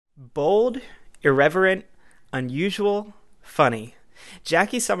Bold, irreverent, unusual, funny.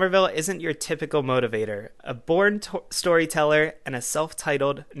 Jacquie Somerville isn't your typical motivator. A storyteller and a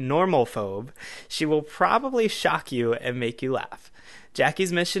self-titled normophobe, she will probably shock you and make you laugh.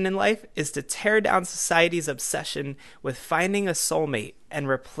 Jackie's mission in life is to tear down society's obsession with finding a soulmate and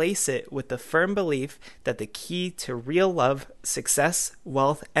replace it with the firm belief that the key to real love, success,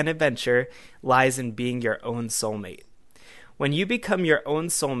 wealth, and adventure lies in being your own soulmate. When you become your own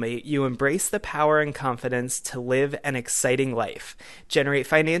soulmate, you embrace the power and confidence to live an exciting life, generate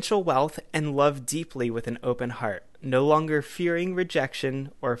financial wealth, and love deeply with an open heart, no longer fearing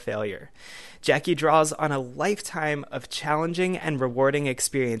rejection or failure. Jacquie draws on a lifetime of challenging and rewarding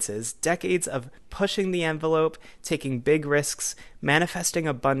experiences, decades of pushing the envelope, taking big risks, manifesting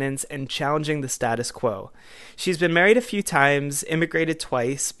abundance, and challenging the status quo. She's been married a few times, immigrated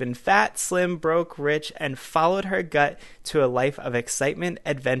twice, been fat, slim, broke, rich, and followed her gut to a life of excitement,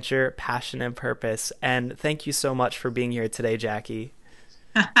 adventure, passion, and purpose. And thank you so much for being here today, Jacquie.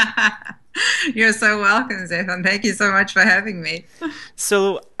 You're so welcome, Zephan. Thank you so much for having me.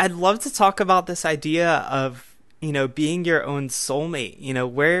 So I'd love to talk about this idea of, being your own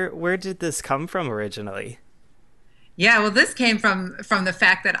soulmate. Where did this come from originally? Yeah, well, this came from the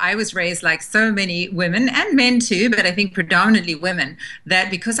fact that I was raised like so many women and men too, but I think predominantly women,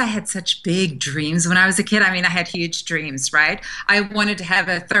 that because I had such big dreams when I was a kid. I mean, I had huge dreams, right? I wanted to have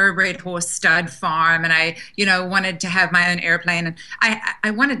a thoroughbred horse stud farm, and I, wanted to have my own airplane, and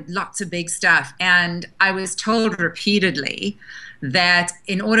I wanted lots of big stuff. And I was told repeatedly that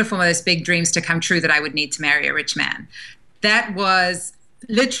in order for those big dreams to come true, that I would need to marry a rich man. That was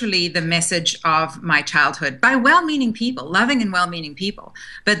literally the message of my childhood by well-meaning people, loving and well-meaning people.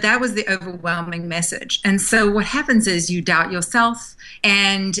 But that was the overwhelming message. And so what happens is you doubt yourself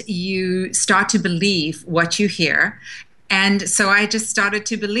and you start to believe what you hear. And so I just started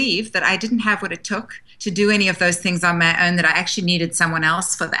to believe that I didn't have what it took to do any of those things on my own, that I actually needed someone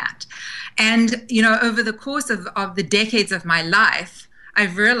else for that. And, over the course of the decades of my life,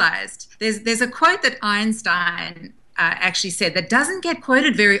 I've realized there's a quote that Einstein actually said that doesn't get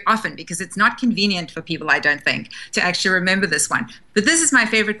quoted very often because it's not convenient for people, I don't think, to actually remember this one. But this is my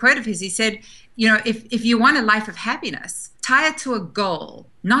favorite quote of his. He said, if you want a life of happiness, tie it to a goal,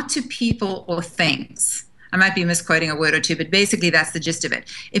 not to people or things. I might be misquoting a word or two, but basically that's the gist of it.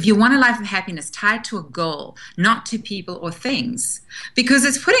 If you want a life of happiness, tie it to a goal, not to people or things, because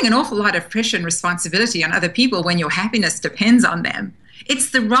it's putting an awful lot of pressure and responsibility on other people when your happiness depends on them.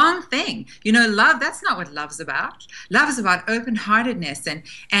 It's the wrong thing. Love, that's not what love's about. Love is about open-heartedness, and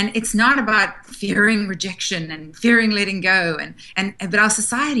it's not about fearing rejection and fearing letting go. But our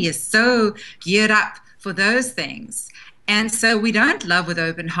society is so geared up for those things. And so we don't love with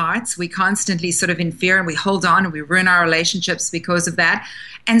open hearts. We constantly sort of in fear, and we hold on and we ruin our relationships because of that.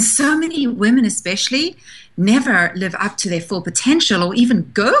 And so many women especially never live up to their full potential or even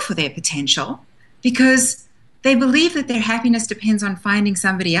go for their potential because they believe that their happiness depends on finding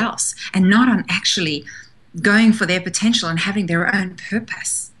somebody else and not on actually going for their potential and having their own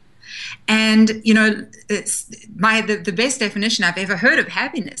purpose. And, the best definition I've ever heard of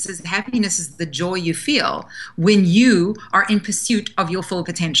happiness is the joy you feel when you are in pursuit of your full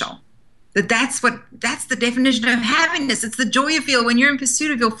potential. That's the definition of happiness. It's the joy you feel when you're in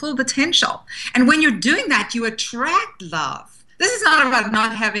pursuit of your full potential. And when you're doing that, you attract love. This is not about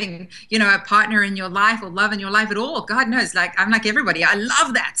not having, a partner in your life or love in your life at all. God knows, I'm like everybody. I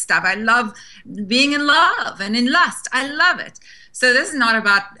love that stuff. I love being in love and in lust. I love it. So this is not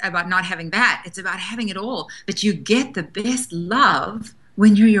about not having that. It's about having it all. But you get the best love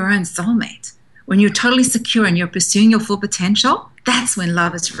when you're your own soulmate. When you're totally secure and you're pursuing your full potential, that's when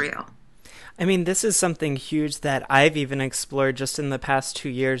love is real. I mean, this is something huge that I've even explored just in the past 2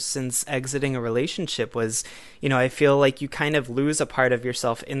 years since exiting a relationship was, I feel like you kind of lose a part of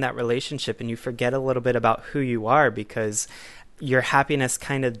yourself in that relationship and you forget a little bit about who you are because your happiness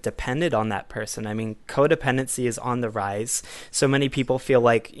kind of depended on that person. I mean, codependency is on the rise. So many people feel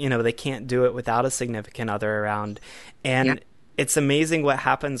like, they can't do it without a significant other around. And Yeah. it's amazing what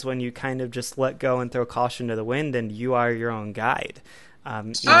happens when you kind of just let go and throw caution to the wind and you are your own guide.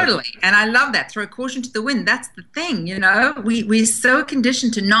 Totally. And I love that. Throw caution to the wind. That's the thing, we're so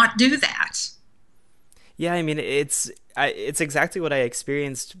conditioned to not do that. Yeah, I mean, it's exactly what I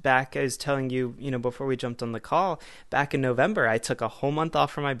experienced back. I was telling you, before we jumped on the call, back in November, I took a whole month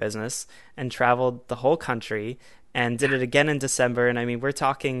off from my business and traveled the whole country and did it again in December. And I mean, we're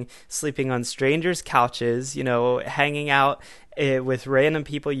talking sleeping on strangers' couches, hanging out with random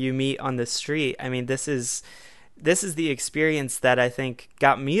people you meet on the street. I mean, this is the experience that I think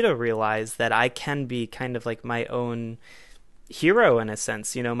got me to realize that I can be kind of like my own hero in a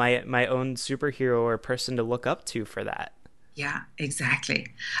sense, my own superhero or person to look up to for that. Yeah, exactly.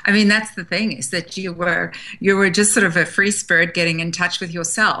 I mean, that's the thing is that you were just sort of a free spirit getting in touch with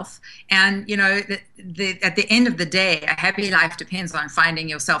yourself. And at the end of the day, a happy life depends on finding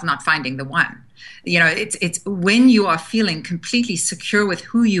yourself, not finding the one. It's when you are feeling completely secure with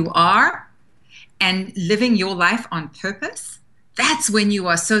who you are and living your life on purpose. That's when you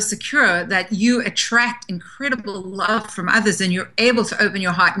are so secure that you attract incredible love from others and you're able to open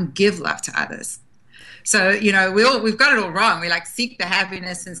your heart and give love to others. So, we've got it all wrong. We like seek the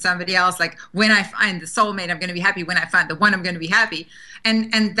happiness in somebody else. Like when I find the soulmate, I'm going to be happy. When I find the one, I'm going to be happy.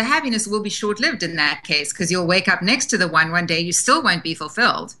 And the happiness will be short-lived in that case, because you'll wake up next to the one day, you still won't be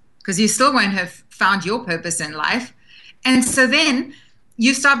fulfilled because you still won't have found your purpose in life. And so then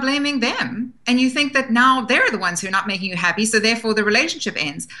you start blaming them and you think that now they're the ones who are not making you happy. So therefore the relationship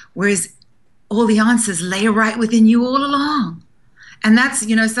ends. Whereas all the answers lay right within you all along. And that's,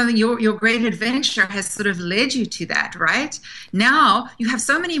 something your great adventure has sort of led you to that, right? Now you have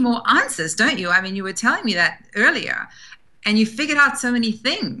so many more answers, don't you? I mean, you were telling me that earlier, and you figured out so many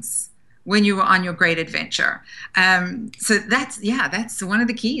things when you were on your great adventure. So that's one of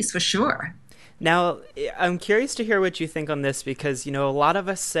the keys for sure. Now, I'm curious to hear what you think on this because, a lot of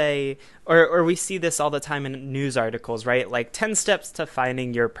us say, or we see this all the time in news articles, right? Like 10 steps to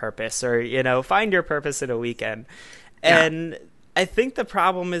finding your purpose or, find your purpose in a weekend. Yeah. And I think the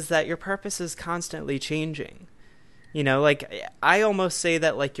problem is that your purpose is constantly changing. Like I almost say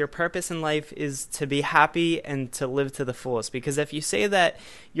that like your purpose in life is to be happy and to live to the fullest. Because if you say that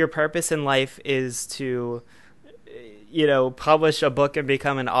your purpose in life is to, publish a book and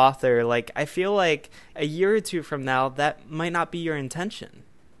become an author, like I feel like a year or two from now, that might not be your intention.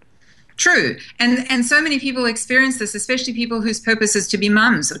 True. And so many people experience this, especially people whose purpose is to be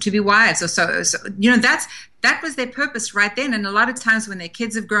mums or to be wives or so that was their purpose right then. And a lot of times when their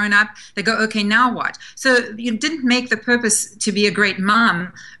kids have grown up, they go, okay, now what? So you didn't make the purpose to be a great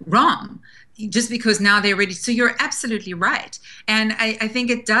mom wrong just because now they're ready. So you're absolutely right. And I think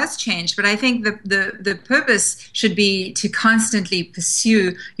it does change, but I think the purpose should be to constantly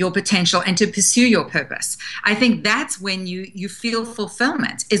pursue your potential and to pursue your purpose. I think that's when you feel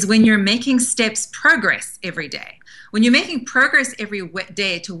fulfillment, is when you're making progress every day. When you're making progress every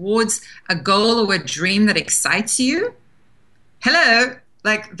day towards a goal or a dream that excites you, hello,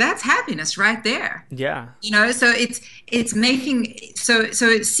 like that's happiness right there. Yeah. So it's making so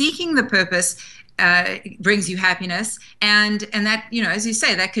seeking the purpose brings you happiness, and that, as you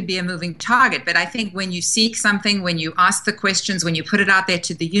say, that could be a moving target. But I think when you seek something, when you ask the questions, when you put it out there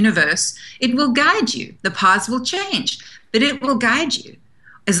to the universe, it will guide you. The paths will change, but it will guide you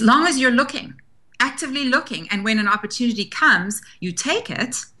as long as you're looking, actively looking. And when an opportunity comes, you take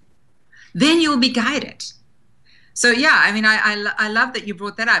it, then you'll be guided. So yeah, I mean, I love that you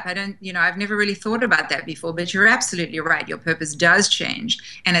brought that up. I've never really thought about that before, but you're absolutely right. Your purpose does change,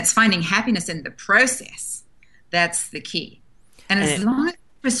 and it's finding happiness in the process. That's the key. And as long as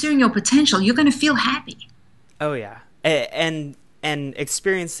you're pursuing your potential, you're going to feel happy. Oh yeah. And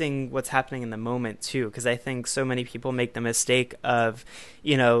experiencing what's happening in the moment too, because I think so many people make the mistake of,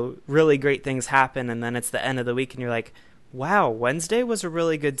 really great things happen and then it's the end of the week and you're like, wow, Wednesday was a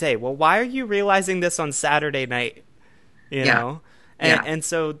really good day. Well, why are you realizing this on Saturday night? You know? And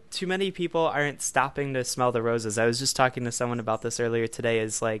so too many people aren't stopping to smell the roses. I was just talking to someone about this earlier today.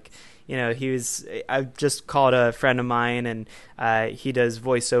 Is like, I just called a friend of mine and he does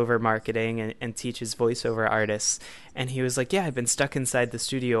voiceover marketing and teaches voiceover artists. And he was like, yeah, I've been stuck inside the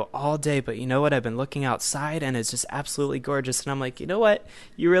studio all day, but you know what? I've been looking outside and it's just absolutely gorgeous. And I'm like, you know what?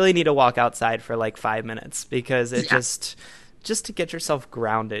 You really need to walk outside for like 5 minutes because it just to get yourself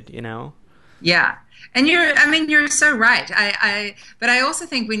grounded, Yeah. And you're so right. But I also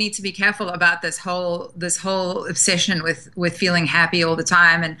think we need to be careful about this whole obsession with feeling happy all the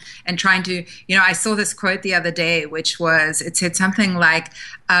time and trying to, I saw this quote the other day, it said something like,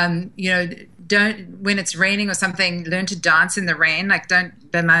 don't, when it's raining or something, learn to dance in the rain, like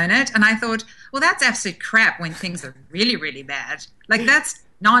don't bemoan it. And I thought, well, that's absolute crap when things are really, really bad. Like that's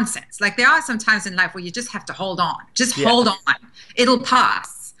nonsense. Like there are some times in life where you just have to hold on. Hold on. It'll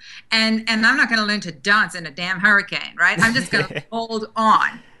pass. And I'm not going to learn to dance in a damn hurricane, right? I'm just going to hold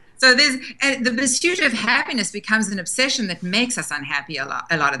on. So the pursuit of happiness becomes an obsession that makes us unhappy a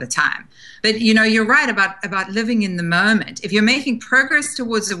lot of the time. But you're right about living in the moment. If you're making progress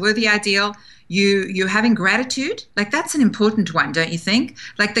towards a worthy ideal, you're having gratitude. Like that's an important one, don't you think?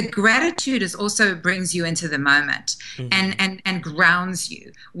 Like the gratitude also brings you into the moment and grounds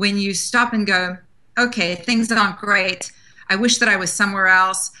you. When you stop and go, okay, things aren't great. I wish that I was somewhere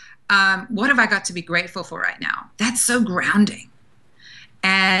else. what have I got to be grateful for right now? That's so grounding.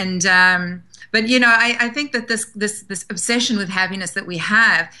 And but I think that this obsession with happiness that we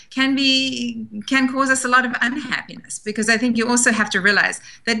have can cause us a lot of unhappiness, because I think you also have to realize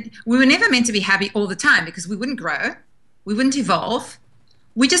that we were never meant to be happy all the time, because we wouldn't grow, we wouldn't evolve.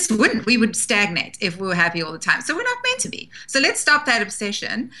 We just wouldn't. We would stagnate if we were happy all the time. So we're not meant to be. So let's stop that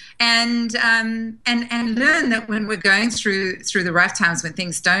obsession and learn that when we're going through the rough times, when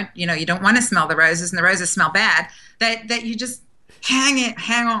things don't, you don't want to smell the roses and the roses smell bad, that you just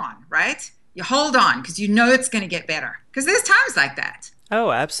hang on, right? You hold on, because you know it's going to get better. Because there's times like that.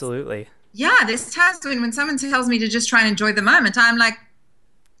 Oh, absolutely. Yeah, there's times when someone tells me to just try and enjoy the moment, I'm like,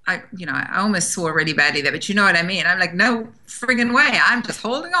 I almost swore really badly there, but you know what I mean. I'm like, no friggin' way. I'm just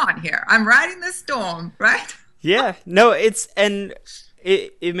holding on here. I'm riding this storm, right? Yeah. No,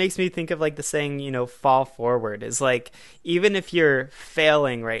 it makes me think of like the saying, fall forward. Is like, even if you're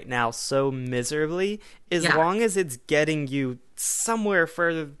failing right now so miserably, as long as it's getting you somewhere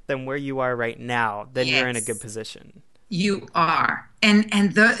further than where you are right now, then you're in a good position. You are, and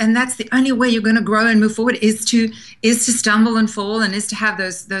that's the only way you're going to grow and move forward, is to stumble and fall, and is to have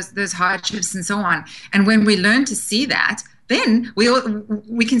those hardships and so on. And when we learn to see that, then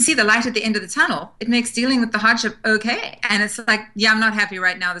we can see the light at the end of the tunnel. It makes dealing with the hardship okay. And it's like, yeah, I'm not happy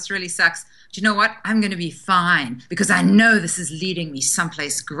right now. This really sucks. But you know what? I'm going to be fine, because I know this is leading me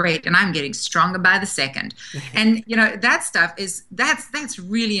someplace great, and I'm getting stronger by the second. And that stuff that's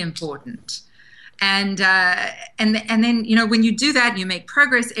really important. And then when you do that, you make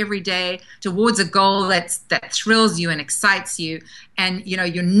progress every day towards a goal that thrills you and excites you, and you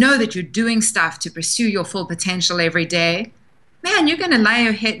know that you're doing stuff to pursue your full potential every day. Man, you're going to lay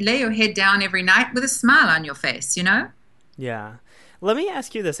your head down every night with a smile on your face. Yeah. Let me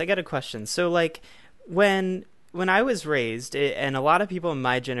ask you this. I got a question. So, like, when I was raised, and a lot of people in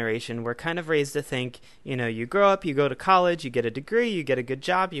my generation were kind of raised to think, you grow up, you go to college, you get a degree, you get a good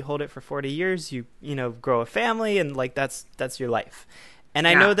job, you hold it for 40 years, you grow a family, and like that's your life. And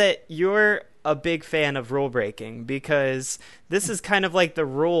I know that you're a big fan of rule breaking, because this is kind of like the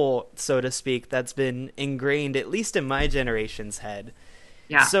rule, so to speak, that's been ingrained, at least in my generation's head.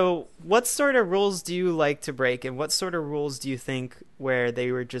 Yeah. So what sort of rules do you like to break, and what sort of rules do you think where they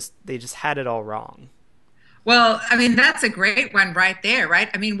just had it all wrong? Well, I mean, that's a great one right there, right?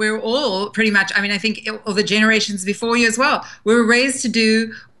 I mean, we're all pretty much, I think all the generations before you as well, we were raised to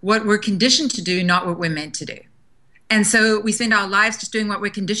do what we're conditioned to do, not what we're meant to do. And so we spend our lives just doing what we're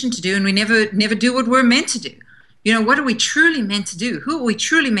conditioned to do, and we never do what we're meant to do. What are we truly meant to do? Who are we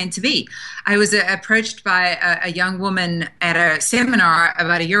truly meant to be? I was approached by a young woman at a seminar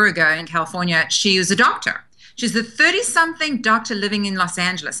about a year ago in California. She was a doctor. She's a 30-something doctor living in Los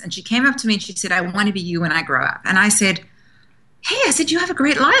Angeles. And she came up to me and she said, I want to be you when I grow up. And I said, hey, you have a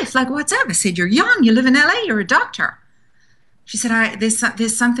great life. Like, what's up? I said, you're young. You live in LA. You're a doctor. She said,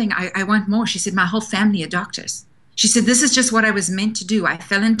 there's something I want more. She said, my whole family are doctors. She said, this is just what I was meant to do. I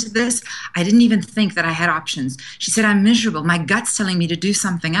fell into this. I didn't even think that I had options. She said, I'm miserable. My gut's telling me to do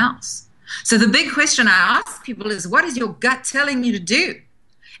something else. So the big question I ask people is, what is your gut telling you to do?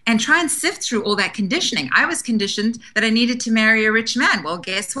 And try and sift through all that conditioning. I was conditioned that I needed to marry a rich man. Well,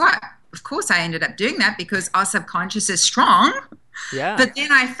 guess what? Of course, I ended up doing that because our subconscious is strong. Yeah. But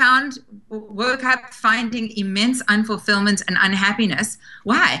then I woke up finding immense unfulfillment and unhappiness.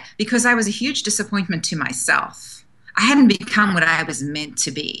 Why? Because I was a huge disappointment to myself. I hadn't become what I was meant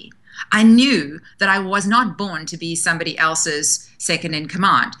to be. I knew that I was not born to be somebody else's second in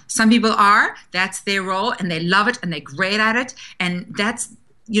command. Some people are. That's their role, and they love it, and they're great at it, and that's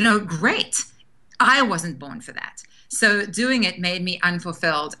great. I wasn't born for that. So doing it made me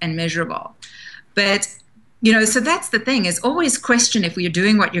unfulfilled and miserable. But, so that's the thing, is always question if you're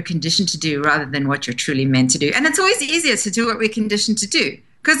doing what you're conditioned to do rather than what you're truly meant to do. And it's always easier to do what we're conditioned to do,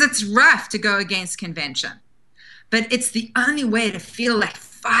 because it's rough to go against convention. But it's the only way to feel that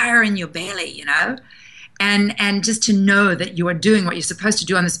fire in your belly, and just to know that you are doing what you're supposed to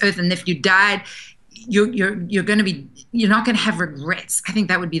do on this earth. And if you died, you're not going to have regrets. I think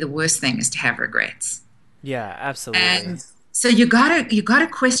that would be the worst thing, is to have regrets. Yeah, absolutely. And so you gotta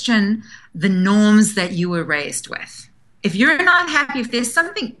question the norms that you were raised with. If you're not happy, if there's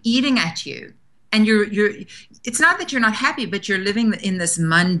something eating at you, and it's not that you're not happy, but you're living in this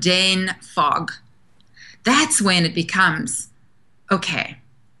mundane fog, that's when it becomes, okay,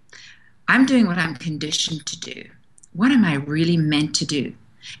 I'm doing what I'm conditioned to do. What am I really meant to do?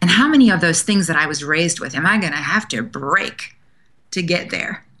 And how many of those things that I was raised with am I going to have to break to get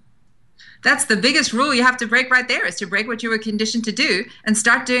there? That's the biggest rule you have to break right there, is to break what you were conditioned to do and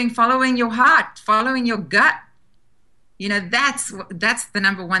start following your heart, following your gut. That's the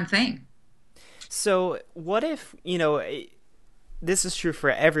number one thing. So, what if, this is true for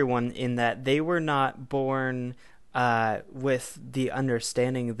everyone in that they were not born with the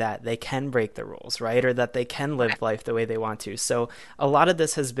understanding that they can break the rules, right? Or that they can live life the way they want to. So a lot of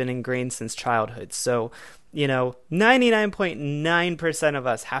this has been ingrained since childhood. So, 99.9% of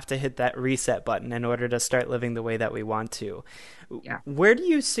us have to hit that reset button in order to start living the way that we want to. Yeah. Where do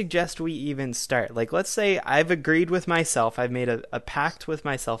you suggest we even start? Like, let's say I've agreed with myself, I've made a pact with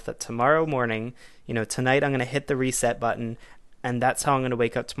myself that tomorrow morning, tonight I'm going to hit the reset button, and that's how I'm going to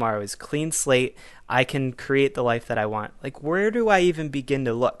wake up tomorrow is clean slate. I can create the life that I want. Like, where do I even begin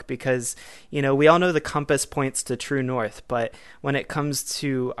to look? Because, we all know the compass points to true north, but when it comes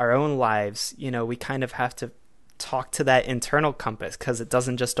to our own lives, we kind of have to talk to that internal compass because it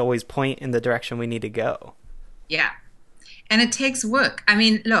doesn't just always point in the direction we need to go. Yeah. And it takes work. I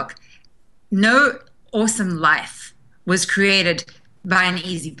mean, look, no awesome life was created by an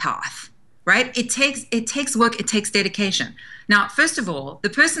easy path, right? It takes work, it takes dedication. Now, first of all, the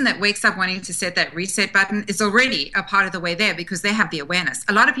person that wakes up wanting to set that reset button is already a part of the way there because they have the awareness.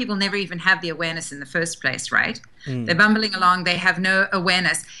 A lot of people never even have the awareness in the first place, right? They're bumbling along, they have no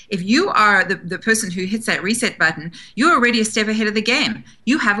awareness. If you are the person who hits that reset button, you're already a step ahead of the game.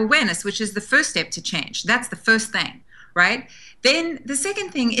 You have awareness, which is the first step to change. That's the first thing, right? Then the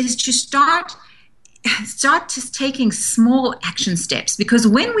second thing is to start just taking small action steps, because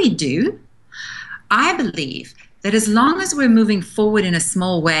when we do, I believe that as long as we're moving forward in a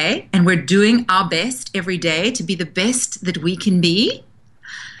small way and we're doing our best every day to be the best that we can be,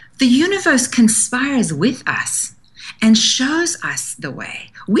 the universe conspires with us and shows us the way.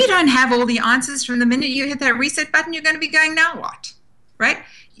 We don't have all the answers from the minute you hit that reset button. You're going to be going, now what? Right?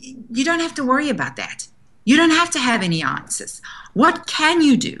 You don't have to worry about that. You don't have to have any answers. What can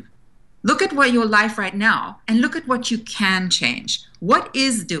you do? Look at what your life right now and look at what you can change. What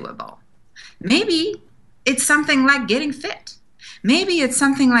is doable? Maybe it's something like getting fit. Maybe it's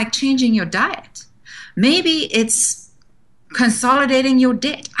something like changing your diet. Maybe it's consolidating your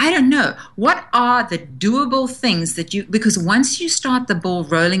debt. I don't know. What are the doable things because once you start the ball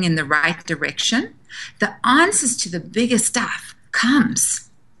rolling in the right direction, the answers to the bigger stuff comes.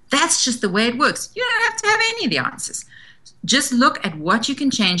 That's just the way it works. You don't have to have any of the answers. Just look at what you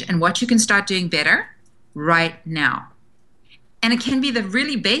can change and what you can start doing better right now. And it can be the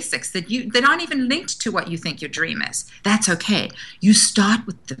really basics that aren't even linked to what you think your dream is. That's okay. You start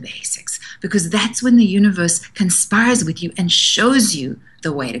with the basics because that's when the universe conspires with you and shows you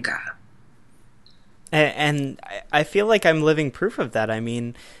the way to go. And I feel like I'm living proof of that. I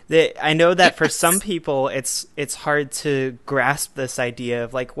mean, I know that for some people, it's hard to grasp this idea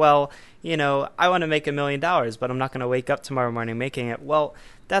of like, well, I want to make $1 million, but I'm not going to wake up tomorrow morning making it. Well,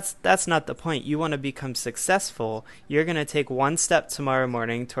 that's not the point. You want to become successful. You're going to take one step tomorrow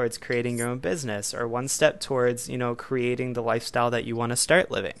morning towards creating your own business, or one step towards, creating the lifestyle that you want to start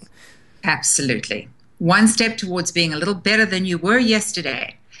living. Absolutely. One step towards being a little better than you were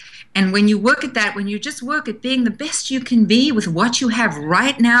yesterday. And when you work at that, when you just work at being the best you can be with what you have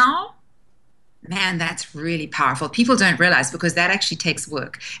right now, man, that's really powerful. People don't realize because that actually takes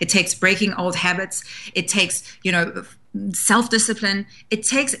work. It takes breaking old habits. It takes, self-discipline. It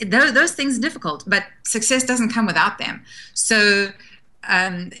takes those things are difficult, but success doesn't come without them. So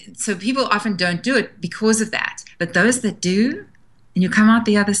people often don't do it because of that. But those that do, and you come out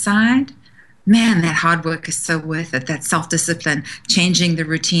the other side, man, that hard work is so worth it. That self-discipline, changing the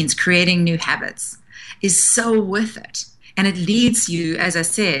routines, creating new habits is so worth it. And it leads you, as I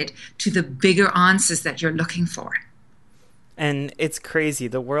said, to the bigger answers that you're looking for. And it's crazy.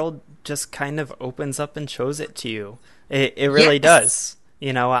 The world just kind of opens up and shows it to you. It really does.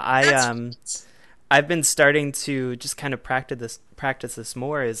 I've been starting to just kind of practice this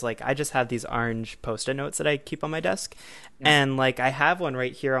more. Is like I just have these orange Post-it notes that I keep on my desk. Yeah. And like I have one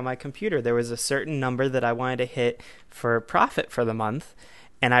right here on my computer. There was a certain number that I wanted to hit for profit for the month.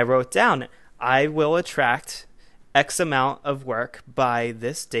 And I wrote down, I will attract X amount of work by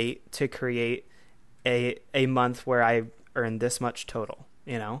this date to create a month where I earn this much total,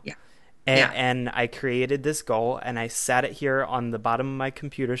 Yeah. And I created this goal and I sat it here on the bottom of my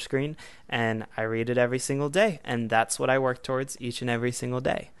computer screen and I read it every single day. And that's what I work towards each and every single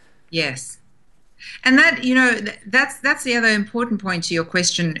day. Yes. And that, that's the other important point to your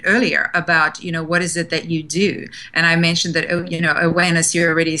question earlier about, what is it that you do? And I mentioned that, awareness,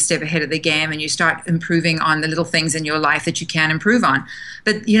 you're already a step ahead of the game and you start improving on the little things in your life that you can improve on.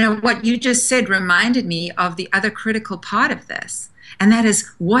 But, what you just said reminded me of the other critical part of this. And that is,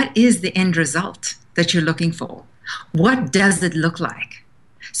 what is the end result that you're looking for? What does it look like?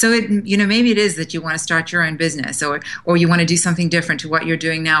 So maybe it is that you want to start your own business, or you want to do something different to what you're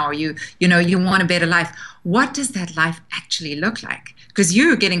doing now, or you want a better life. What does that life actually look like? Because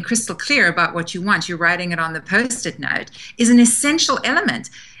you're getting crystal clear about what you want. You're writing it on the post-it note is an essential element.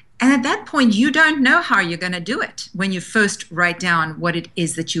 And at that point, you don't know how you're going to do it when you first write down what it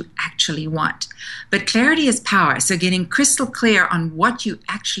is that you actually want. But clarity is power. So getting crystal clear on what you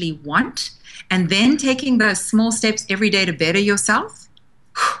actually want and then taking those small steps every day to better yourself,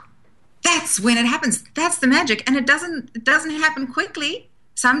 that's when it happens. That's the magic. And it doesn't happen quickly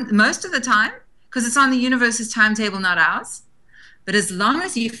most of the time because it's on the universe's timetable, not ours. But as long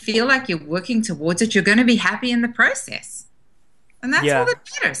as you feel like you're working towards it, you're going to be happy in the process. And that's all Yeah. that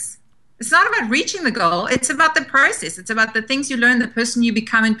matters. It's not about reaching the goal. It's about the process. It's about the things you learn, the person you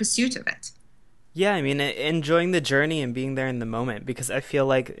become in pursuit of it. Yeah, I mean, enjoying the journey and being there in the moment, because I feel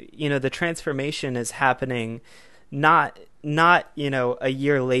like, the transformation is happening not a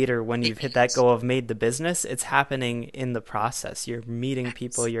year later when you've hit that goal of made the business. It's happening in the process. You're meeting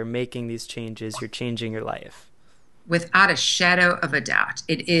people, you're making these changes, you're changing your life. Without a shadow of a doubt,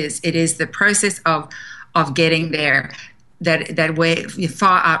 it is the process of getting there that way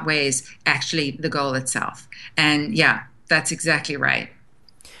far outweighs actually the goal itself. And yeah, that's exactly right.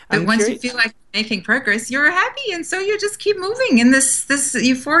 But I'm once you curious. feel like you're making progress, you're happy, and so you just keep moving in this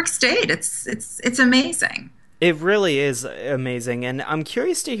euphoric state. It's amazing. It really is amazing. And I'm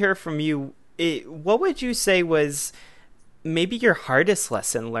curious to hear from you. What would you say was maybe your hardest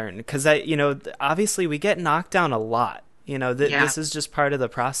lesson learned? Because obviously we get knocked down a lot. Yeah, This is just part of the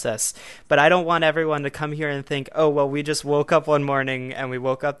process. But I don't want everyone to come here and think, oh, well, we just woke up one morning and we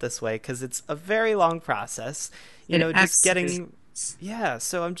woke up this way, because it's a very long process. it Just absolutely. getting, yeah.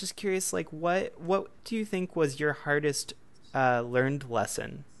 So I'm just curious, like, what do you think was your hardest learned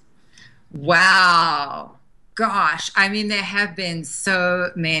lesson? Wow. Gosh, I mean, there have been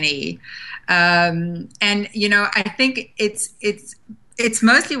so many. And I think it's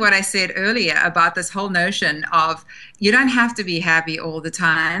mostly what I said earlier about this whole notion of you don't have to be happy all the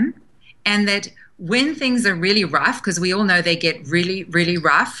time. And that when things are really rough, because we all know they get really, really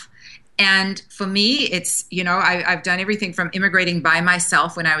rough. And for me, I've done everything from immigrating by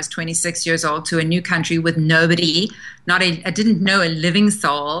myself when I was 26 years old to a new country with nobody, I didn't know a living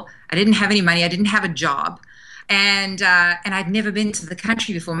soul. I didn't have any money. I didn't have a job. And I'd never been to the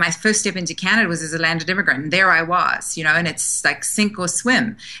country before. My first step into Canada was as a landed immigrant, and there I was, and it's like sink or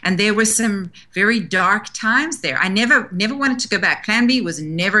swim. And there were some very dark times there. I never wanted to go back. Plan B was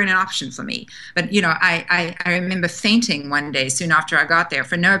never an option for me. But I remember fainting one day soon after I got there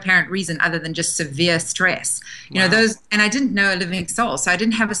for no apparent reason other than just severe stress. Wow. Those, and I didn't know a living soul, so I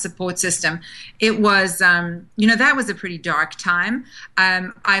didn't have a support system. It was, that was a pretty dark time.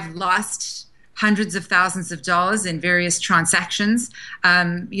 I've lost hundreds of thousands of dollars in various transactions.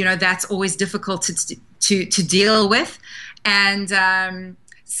 That's always difficult to deal with. And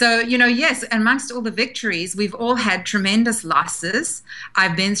yes, amongst all the victories, we've all had tremendous losses.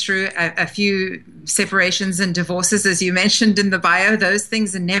 I've been through a few separations and divorces, as you mentioned in the bio. Those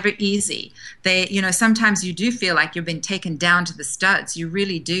things are never easy. Sometimes you do feel like you've been taken down to the studs. You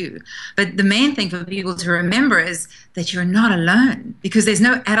really do. But the main thing for people to remember is that you're not alone, because there's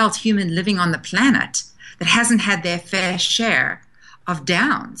no adult human living on the planet that hasn't had their fair share of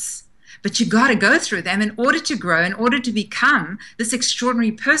downs. But you got to go through them in order to grow, in order to become this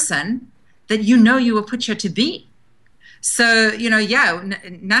extraordinary person that you were put here to be. So,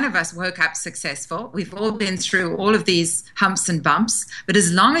 none of us woke up successful. We've all been through all of these humps and bumps. But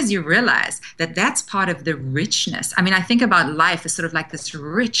as long as you realize that that's part of the richness, I mean, I think about life as sort of like this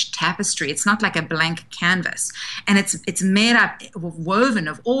rich tapestry. It's not like a blank canvas. And it's made up, woven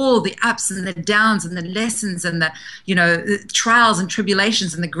of all the ups and the downs and the lessons and the trials and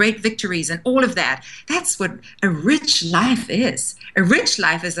tribulations and the great victories and all of that. That's what a rich life is. A rich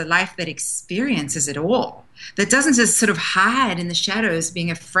life is a life that experiences it all, that doesn't just sort of hide in the shadows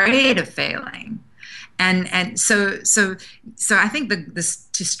being afraid of failing. And so I think this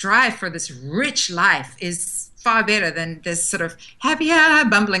to strive for this rich life is far better than this sort of happy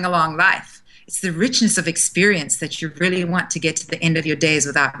bumbling along life. It's the richness of experience that you really want to get to the end of your days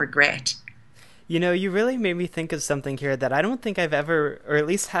without regret. You really made me think of something here that I don't think I've ever, or at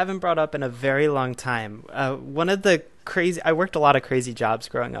least haven't brought up in a very long time. One of the I worked a lot of crazy jobs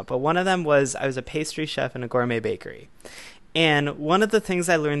growing up, but one of them was I was a pastry chef in a gourmet bakery. And one of the things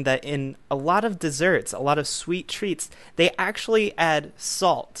I learned that in a lot of desserts, a lot of sweet treats, they actually add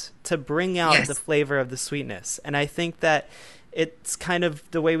salt to bring out the Yes. flavor of the sweetness. And I think that it's kind of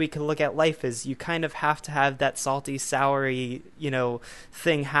the way we can look at life is you kind of have to have that salty, soury,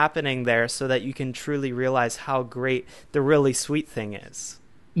 thing happening there so that you can truly realize how great the really sweet thing is.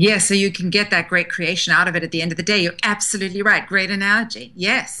 Yeah, so you can get that great creation out of it at the end of the day. You're absolutely right. Great analogy.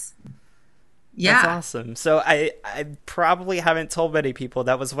 Yes. That's Yeah. awesome. So I probably haven't told many people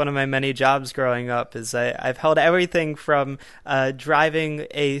that was one of my many jobs growing up. Is I've held everything from driving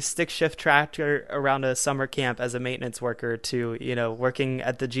a stick shift tractor around a summer camp as a maintenance worker to working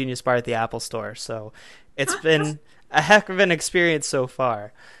at the Genius Bar at the Apple Store. So it's been a heck of an experience so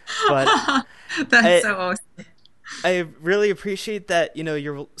far. But That's I so awesome. I really appreciate that,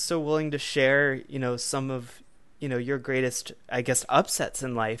 you're so willing to share, some of, your greatest, I guess, upsets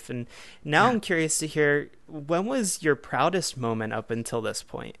in life. And now Yeah. I'm curious to hear, when was your proudest moment up until this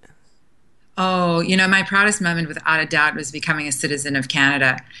point? Oh, my proudest moment without a doubt was becoming a citizen of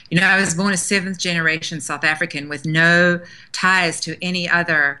Canada. I was born a seventh generation South African with no ties to any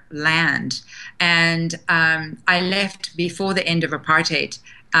other land. And I left before the end of apartheid.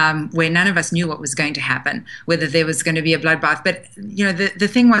 Where none of us knew what was going to happen, whether there was going to be a bloodbath. But the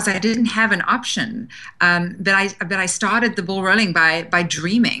thing was, I didn't have an option. But I started the ball rolling by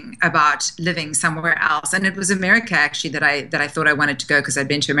dreaming about living somewhere else, and it was America actually that I thought I wanted to go because I'd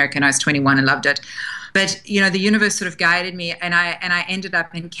been to America when I was 21 and loved it. But the universe sort of guided me, and I ended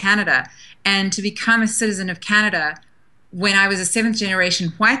up in Canada, and to become a citizen of Canada when I was a seventh generation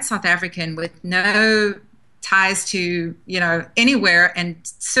white South African with no ties to anywhere, and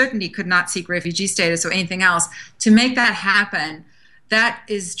certainly could not seek refugee status or anything else, to make that happen, that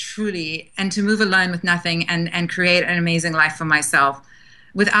is truly, and to move alone with nothing and create an amazing life for myself,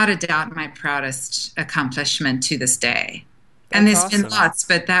 without a doubt my proudest accomplishment to this day. And That's there's been awesome. lots,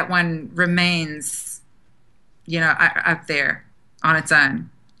 but that one remains up there on its own.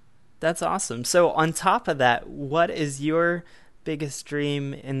 That's awesome. So on top of that, what is your biggest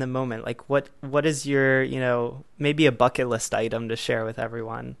dream in the moment? Like what is your, maybe a bucket list item to share with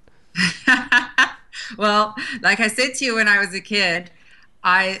everyone? Well, like I said to you when I was a kid,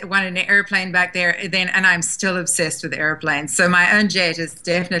 I wanted an airplane back there then, and I'm still obsessed with airplanes. So my own jet is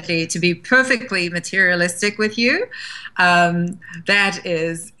definitely, to be perfectly materialistic with you, that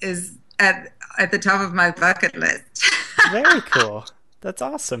is at the top of my bucket list. Very cool. That's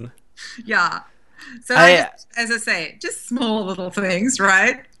awesome. Yeah. So I I just, as I say, just small little things,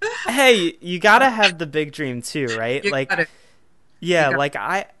 right? Hey, you gotta have the big dream too, right? You Like, got to, you yeah, got. like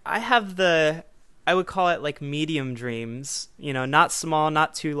I have the, I would call it like medium dreams, not small,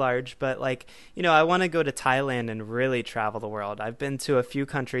 not too large, but like, I want to go to Thailand and really travel the world. I've been to a few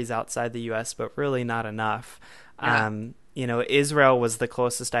countries outside the US, but really not enough. Yeah, Israel was the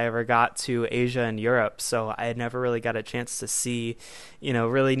closest I ever got to Asia and Europe, so I had never really got a chance to see,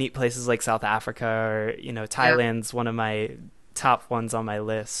 really neat places like South Africa, or, yeah, Thailand's one of my top ones on my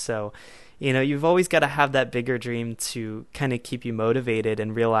list. So, you've always got to have that bigger dream to kind of keep you motivated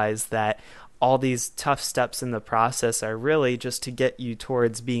and realize that all these tough steps in the process are really just to get you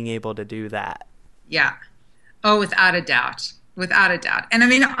towards being able to do that. yeah. Oh, without a doubt. Without a doubt. And I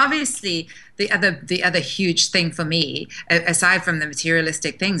mean, obviously, the other huge thing for me, aside from the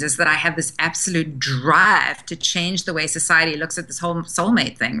materialistic things, is that I have this absolute drive to change the way society looks at this whole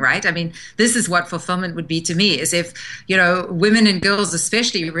soulmate thing, right? I mean, this is what fulfillment would be to me, is if, women and girls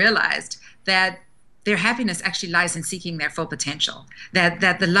especially realized that their happiness actually lies in seeking their full potential.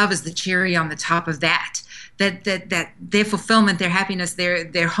 That the love is the cherry on the top of that. That their fulfillment, their happiness,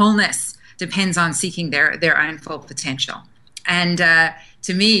 their wholeness depends on seeking their own full potential. And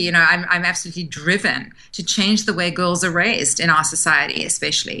to me, I'm absolutely driven to change the way girls are raised in our society,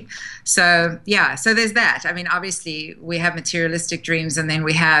 especially. So yeah, so there's that. I mean, obviously, we have materialistic dreams, and then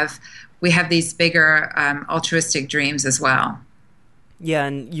we have these bigger altruistic dreams as well. Yeah,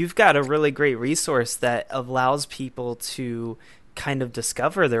 and you've got a really great resource that allows people to kind of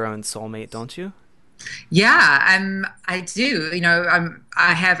discover their own soulmate, don't you? Yeah, I do.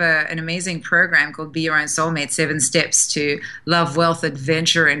 I have an amazing program called Be Your Own Soulmate: 7 Steps to Love, Wealth,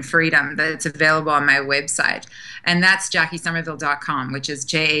 Adventure, and Freedom that's available on my website. And that's JackieSomerville.com, which is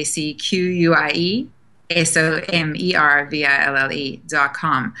JackieSomerville.com.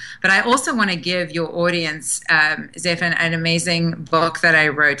 But I also want to give your audience, Zephan, an amazing book that I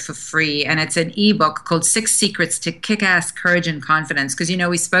wrote for free. And it's an ebook called 6 Secrets to Kick-Ass Courage and Confidence. Because,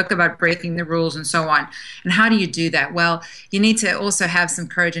 we spoke about breaking the rules and so on. And how do you do that? Well, you need to also have some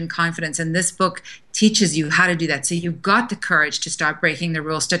courage and confidence. And this book teaches you how to do that. So you've got the courage to start breaking the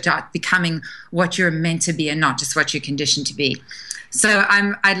rules, to start becoming what you're meant to be and not just what you're conditioned to be. So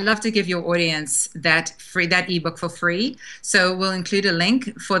I'd love to give your audience that ebook for free. So we'll include a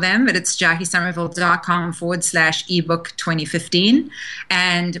link for them, but it's JackieSomerville.com/ebook 2015.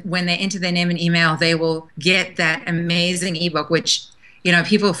 And when they enter their name and email, they will get that amazing ebook, which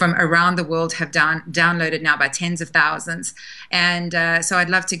People from around the world have downloaded now by tens of thousands. And so I'd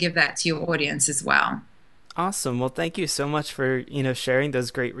love to give that to your audience as well. Awesome. Well, thank you so much for, sharing those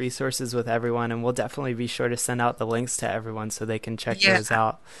great resources with everyone, and we'll definitely be sure to send out the links to everyone so they can check Yeah, those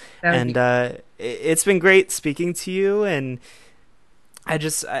out. that would And be. it's been great speaking to you, and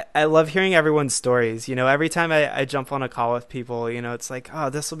I love hearing everyone's stories. Every time I jump on a call with people, it's like, oh,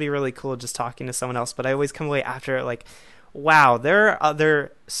 this will be really cool just talking to someone else. But I always come away after it like, wow, there are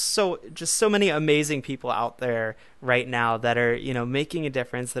other so many amazing people out there right now that are, making a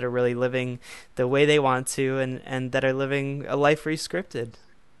difference, that are really living the way they want to, and that are living a life re-scripted.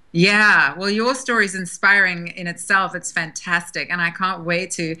 Yeah, well, your story is inspiring in itself. It's fantastic. And I can't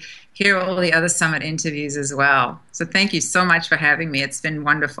wait to hear all the other summit interviews as well. So thank you so much for having me. It's been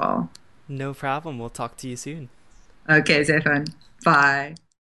wonderful. No problem. We'll talk to you soon. Okay, Zephan. Bye.